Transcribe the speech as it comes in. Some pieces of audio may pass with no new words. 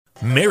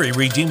Mary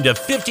redeemed a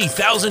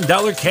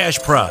 $50,000 cash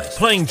prize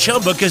playing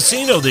Chumba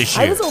Casino this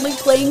year. I was only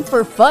playing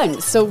for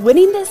fun, so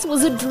winning this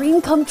was a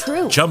dream come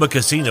true. Chumba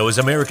Casino is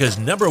America's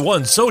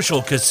 #1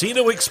 social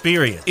casino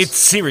experience. It's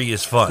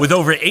serious fun. With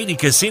over 80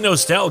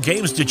 casino-style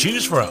games to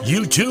choose from,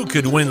 you too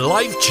could win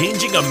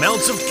life-changing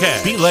amounts of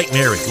cash. Be like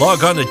Mary.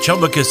 Log on to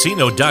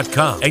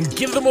ChumbaCasino.com and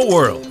give them a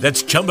whirl.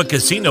 That's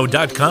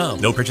ChumbaCasino.com.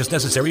 No purchase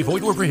necessary.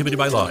 Void or prohibited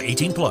by law.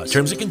 18+.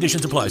 Terms and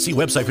conditions apply. See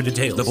website for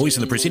details. The voice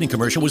in the preceding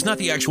commercial was not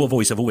the actual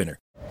voice of a winner.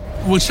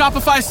 When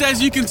Shopify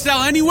says you can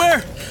sell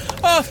anywhere,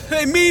 oh,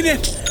 they mean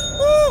it.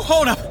 Woo,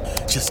 hold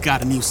up. Just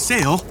got a new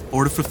sale.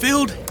 Order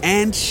fulfilled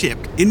and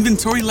shipped.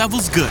 Inventory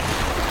level's good.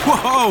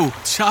 Whoa,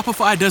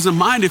 Shopify doesn't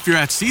mind if you're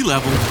at sea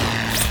level.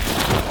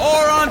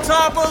 Or on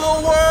top of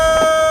the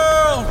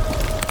world.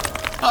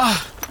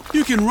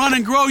 You can run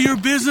and grow your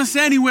business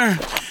anywhere.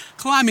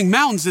 Climbing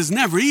mountains is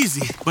never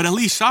easy, but at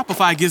least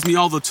Shopify gives me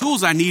all the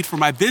tools I need for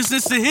my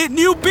business to hit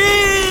new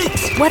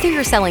peaks! Whether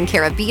you're selling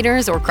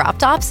carabiners or crop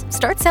tops,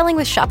 start selling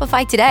with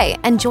Shopify today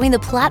and join the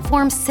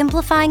platform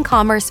simplifying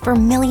commerce for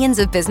millions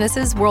of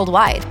businesses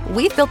worldwide.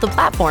 We've built the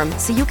platform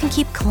so you can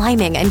keep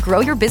climbing and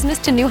grow your business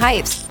to new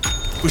heights.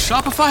 With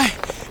Shopify,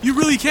 you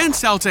really can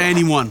sell to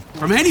anyone,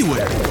 from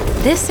anywhere.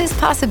 This is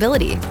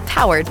Possibility,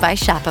 powered by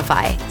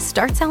Shopify.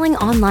 Start selling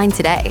online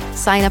today.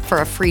 Sign up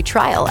for a free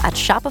trial at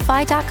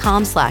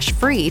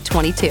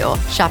shopify.com/free22.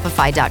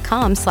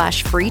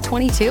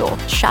 Shopify.com/free22.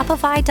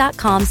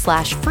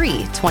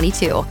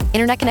 Shopify.com/free22.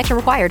 Internet connection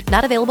required.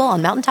 Not available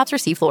on mountaintops or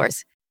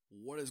seafloors.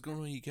 What is going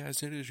on, you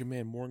guys? It is your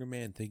man, Morgan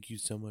Man. Thank you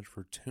so much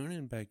for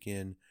tuning back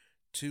in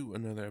to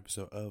another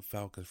episode of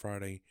Falcons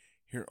Friday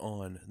here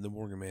on the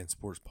Morgan Man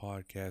Sports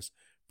Podcast,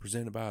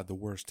 presented by the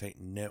Worst Take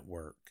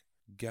Network.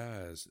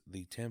 Guys,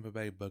 the Tampa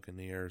Bay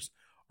Buccaneers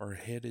are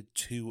headed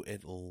to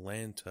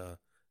Atlanta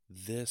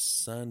this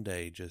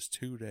Sunday, just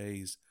 2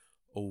 days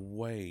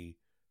away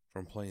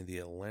from playing the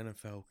Atlanta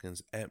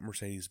Falcons at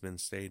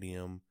Mercedes-Benz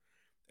Stadium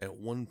at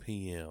 1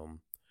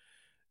 p.m.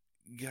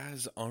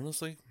 Guys,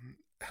 honestly,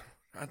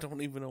 I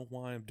don't even know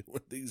why I'm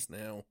doing these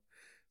now,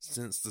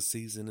 since the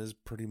season is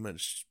pretty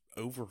much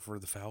over for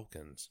the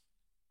Falcons.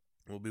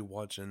 We'll be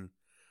watching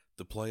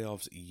the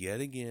playoffs yet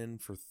again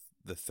for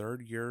the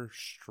third year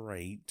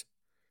straight.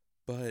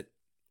 But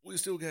we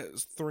still got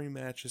 3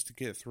 matches to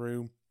get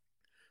through.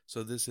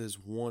 So this is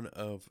one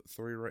of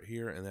 3 right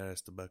here, and that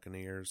is the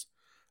Buccaneers,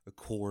 of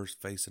course,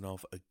 facing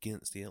off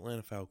against the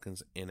Atlanta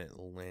Falcons in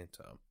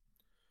Atlanta.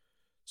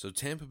 So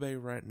Tampa Bay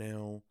right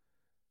now,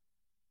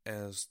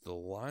 as the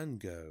line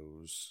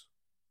goes,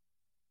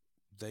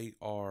 they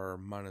are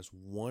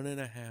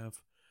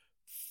 -1.5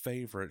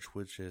 favorites,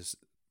 which is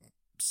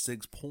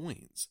 6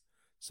 points.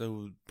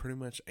 So pretty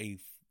much a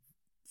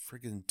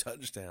freaking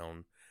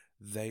touchdown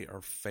they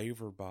are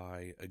favored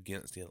by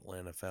against the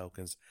Atlanta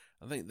Falcons.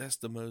 I think that's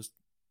the most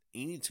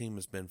any team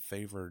has been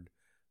favored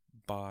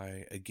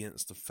by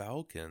against the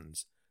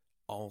Falcons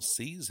all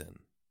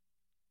season.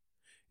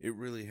 It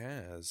really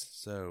has.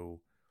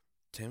 So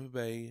Tampa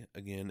Bay,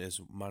 again,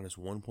 is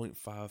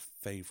 -1.5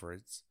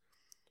 favorites.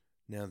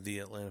 Now the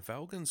Atlanta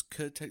Falcons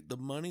could take the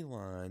money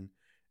line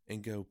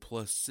and go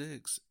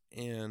 +6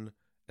 and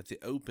at the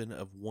open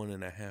of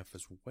 1.5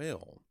 as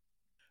well.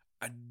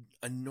 I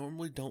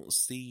normally don't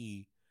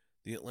see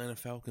the Atlanta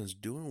Falcons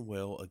doing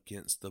well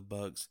against the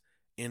Bucs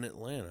in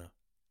Atlanta.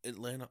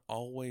 Atlanta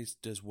always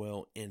does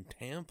well in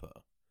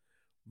Tampa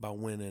by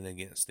winning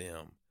against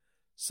them.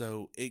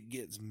 So it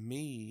gets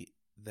me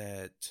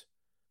that,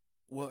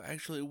 well,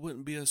 actually it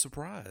wouldn't be a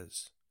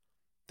surprise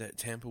that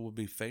Tampa would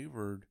be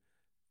favored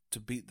to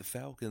beat the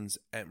Falcons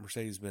at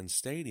Mercedes-Benz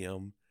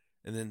Stadium,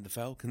 and then the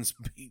Falcons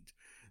beat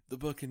the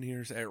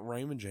Buccaneers at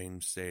Raymond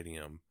James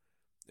Stadium.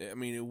 I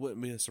mean, it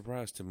wouldn't be a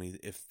surprise to me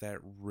if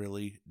that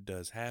really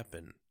does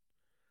happen.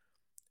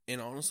 And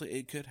honestly,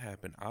 it could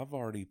happen. I've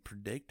already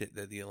predicted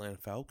that the Atlanta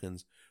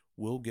Falcons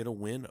will get a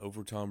win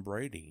over Tom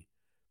Brady.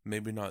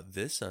 Maybe not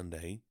this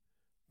Sunday,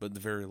 but the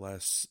very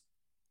last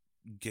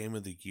game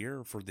of the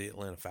year for the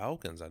Atlanta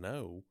Falcons, I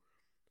know,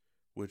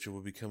 which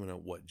will be coming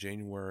up,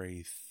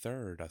 January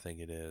 3rd, I think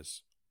it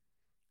is.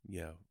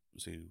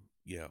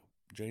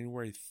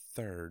 January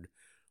 3rd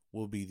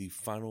will be the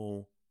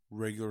final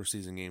regular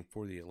season game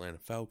for the Atlanta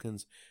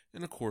Falcons.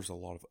 And, of course, a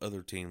lot of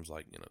other teams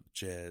like, the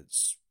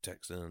Jets,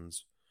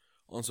 Texans,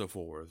 and so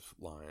forth,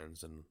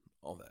 Lions, and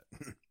all that.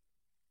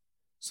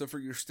 So for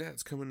your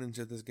stats coming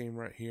into this game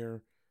right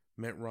here,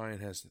 Matt Ryan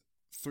has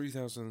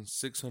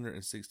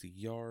 3,660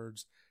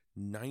 yards,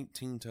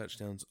 19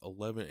 touchdowns,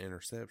 11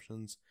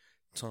 interceptions.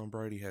 Tom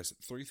Brady has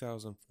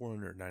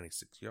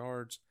 3,496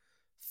 yards,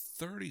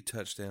 30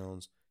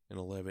 touchdowns, and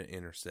 11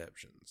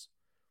 interceptions.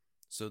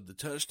 So the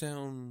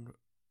touchdown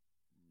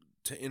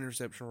to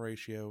interception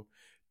ratio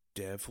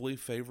definitely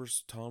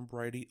favors Tom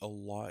Brady a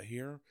lot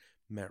here.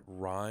 Matt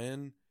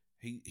Ryan,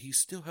 he's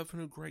still having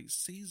a great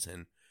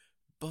season,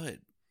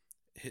 but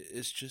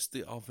it's just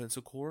the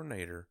offensive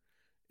coordinator.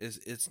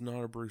 It's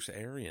not a Bruce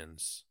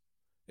Arians.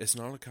 It's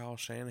not a Kyle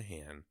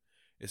Shanahan.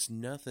 It's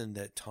nothing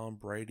that Tom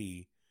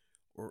Brady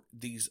or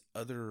these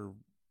other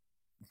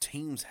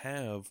teams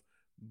have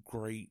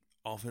great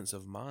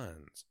offensive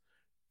minds.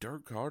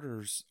 Dirk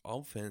Carter's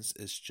offense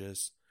is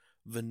just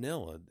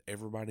vanilla.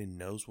 Everybody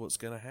knows what's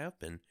going to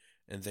happen,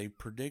 and they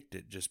predict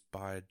it just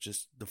by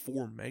just the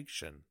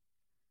formation.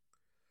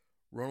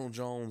 Ronald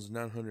Jones,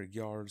 900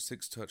 yards,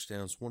 6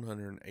 touchdowns,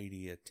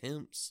 180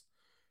 attempts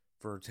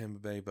for Tampa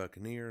Bay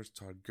Buccaneers.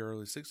 Todd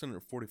Gurley,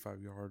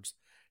 645 yards,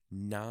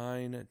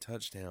 9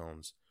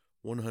 touchdowns,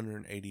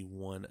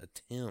 181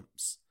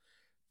 attempts.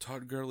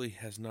 Todd Gurley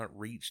has not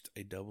reached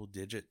a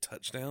double-digit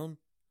touchdown,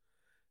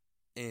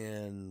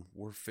 and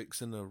we're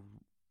fixing to,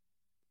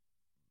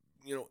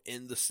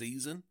 end the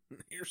season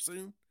here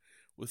soon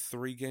with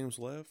 3 games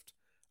left.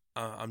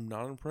 I'm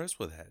not impressed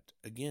with that.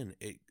 Again,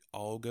 it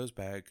all goes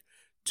back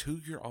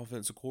to your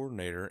offensive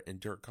coordinator and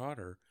Dirk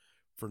Koetter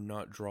for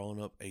not drawing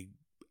up a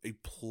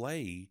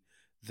play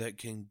that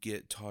can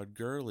get Todd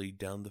Gurley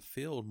down the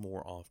field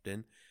more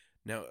often.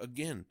 Now,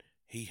 again,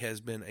 he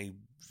has been a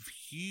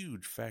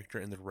huge factor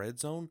in the red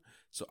zone,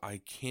 so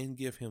I can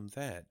give him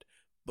that.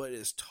 But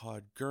it's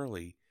Todd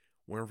Gurley.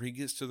 Whenever he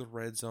gets to the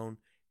red zone,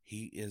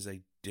 he is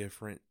a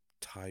different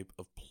type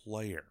of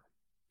player.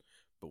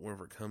 But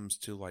whenever it comes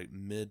to like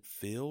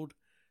midfield,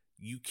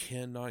 you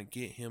cannot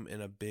get him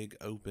in a big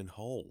open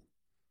hole.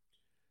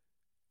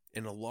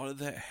 And a lot of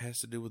that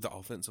has to do with the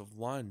offensive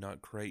line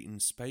not creating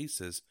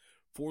spaces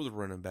for the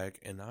running back,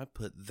 and I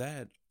put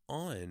that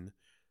on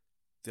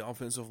the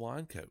offensive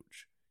line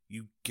coach.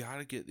 You got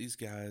to get these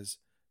guys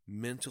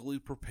mentally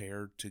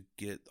prepared to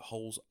get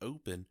holes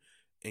open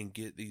and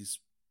get these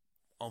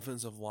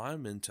offensive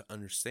linemen to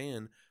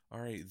understand,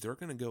 all right, they're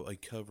going to go a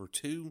cover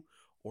 2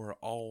 or an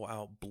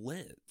all-out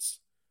blitz.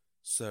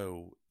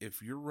 So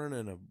if you're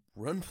running a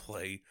run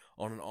play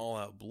on an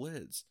all-out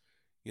blitz,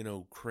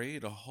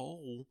 create a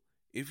hole.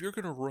 If you're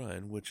going to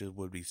run, which it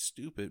would be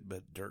stupid,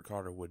 but Dirk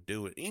Koetter would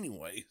do it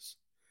anyways,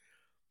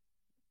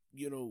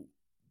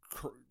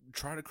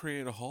 try to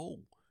create a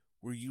hole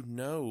where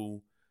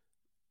a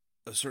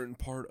certain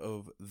part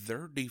of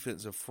their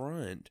defensive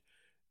front,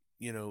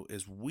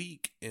 is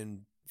weak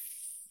and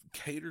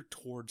cater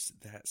towards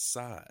that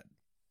side.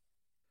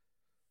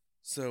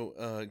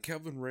 So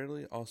Calvin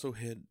Ridley also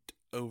hit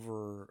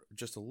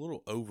just a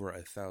little over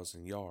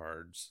 1,000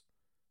 yards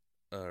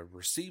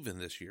receiving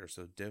this year,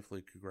 so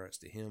definitely congrats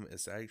to him.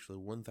 It's actually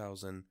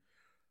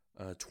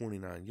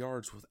 1,029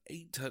 yards with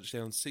 8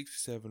 touchdowns,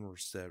 67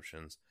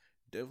 receptions.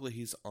 Definitely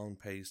he's on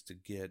pace to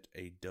get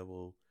a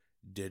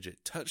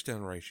double-digit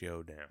touchdown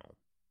ratio now.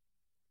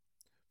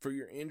 For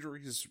your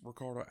injuries,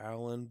 Ricardo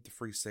Allen, the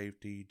free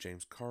safety,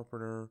 James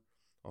Carpenter,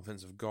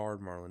 offensive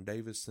guard, Marlon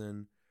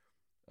Davison,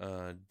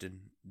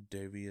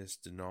 Davius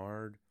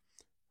Denard,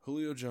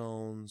 Julio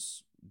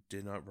Jones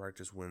did not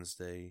practice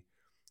Wednesday,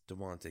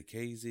 DeMonte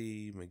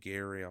Casey,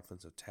 McGarry,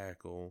 offensive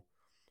tackle,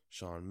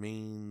 Sean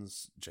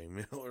Means, Jay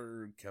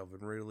Miller, Calvin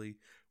Ridley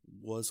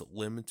was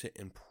limited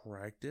in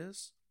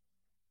practice.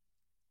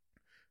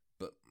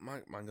 But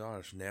my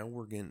gosh, now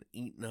we're getting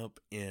eaten up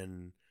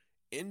in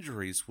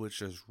injuries,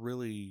 which is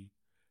really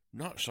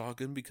not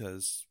shocking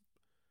because,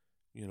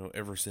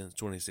 ever since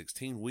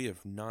 2016, we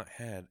have not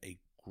had a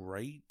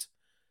great,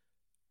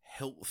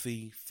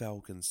 healthy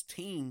Falcons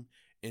team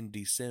in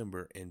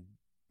December. And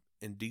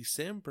in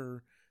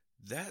December,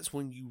 that's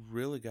when you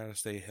really got to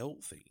stay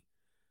healthy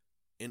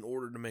in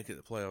order to make it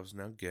the playoffs.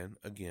 Now,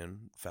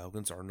 again,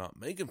 Falcons are not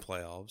making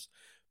playoffs,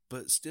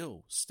 but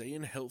still,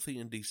 staying healthy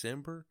in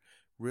December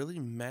really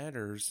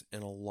matters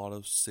in a lot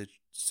of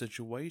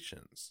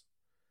situations.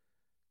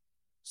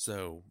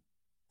 So,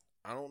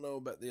 I don't know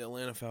about the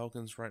Atlanta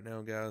Falcons right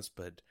now, guys,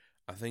 but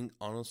I think,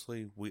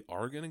 honestly, we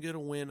are going to get a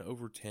win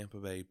over Tampa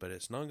Bay, but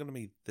it's not going to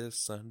be this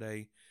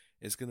Sunday.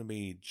 It's going to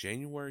be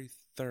January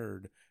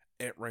 3rd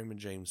at Raymond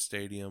James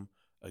Stadium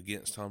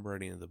against Tom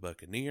Brady and the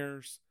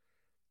Buccaneers.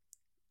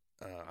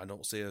 I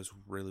don't see us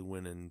really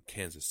winning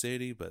Kansas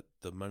City, but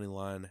the money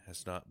line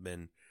has not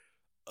been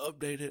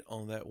updated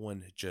on that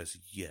one just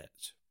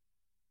yet.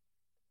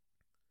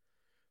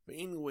 But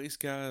anyways,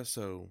 guys,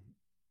 so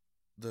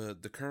the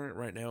current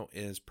right now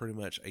is pretty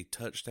much a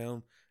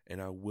touchdown,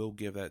 and I will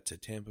give that to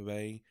Tampa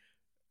Bay.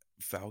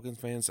 Falcons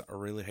fans, I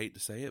really hate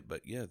to say it,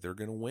 but yeah, they're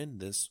going to win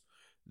this,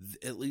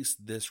 at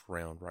least this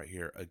round right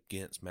here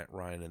against Matt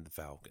Ryan and the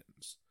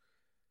Falcons.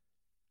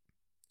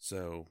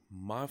 So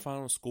my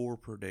final score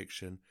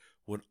prediction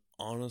would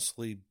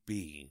honestly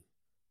be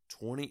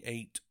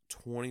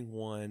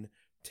 28-21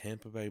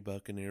 Tampa Bay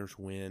Buccaneers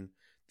win.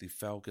 The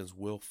Falcons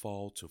will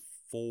fall to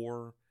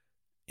 4-10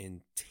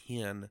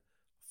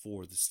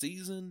 for the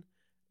season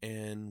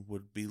and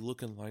would be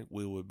looking like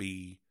we would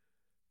be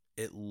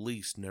at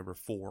least number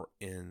 4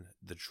 in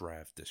the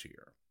draft this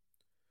year.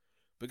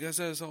 But guys,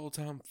 that is all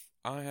the time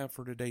I have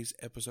for today's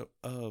episode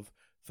of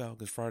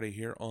Falcons Friday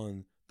here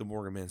on the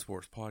Morgan Man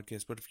Sports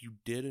Podcast. But if you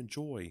did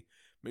enjoy,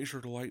 make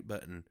sure to like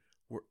button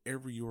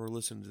wherever you are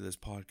listening to this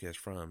podcast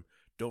from.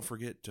 Don't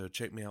forget to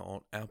check me out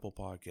on Apple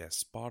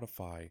Podcasts,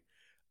 Spotify,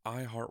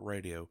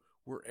 iHeartRadio,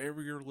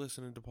 wherever you're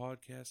listening to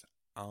podcasts,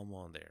 I'm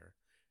on there.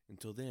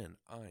 Until then,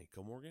 I,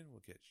 Cole Morgan,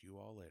 will catch you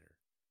all later.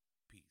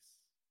 Peace.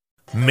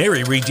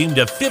 Mary redeemed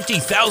a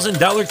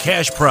 $50,000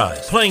 cash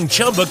prize playing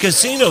Chumba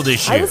Casino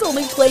this year. I was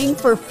only playing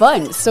for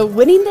fun, so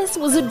winning this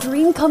was a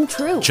dream come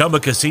true. Chumba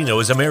Casino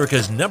is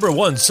America's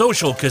 #1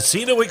 social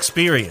casino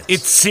experience.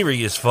 It's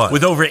serious fun.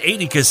 With over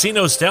 80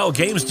 casino-style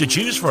games to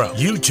choose from,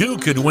 you too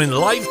could win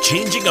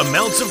life-changing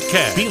amounts of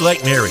cash. Be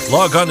like Mary.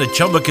 Log on to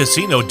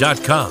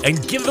ChumbaCasino.com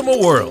and give them a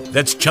whirl.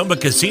 That's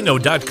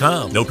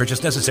ChumbaCasino.com. No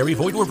purchase necessary.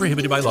 Void or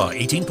prohibited by law.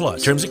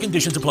 18+. Terms and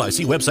conditions apply.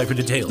 See website for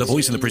details. The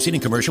voice in the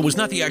preceding commercial was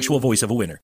not the actual voice of a winner.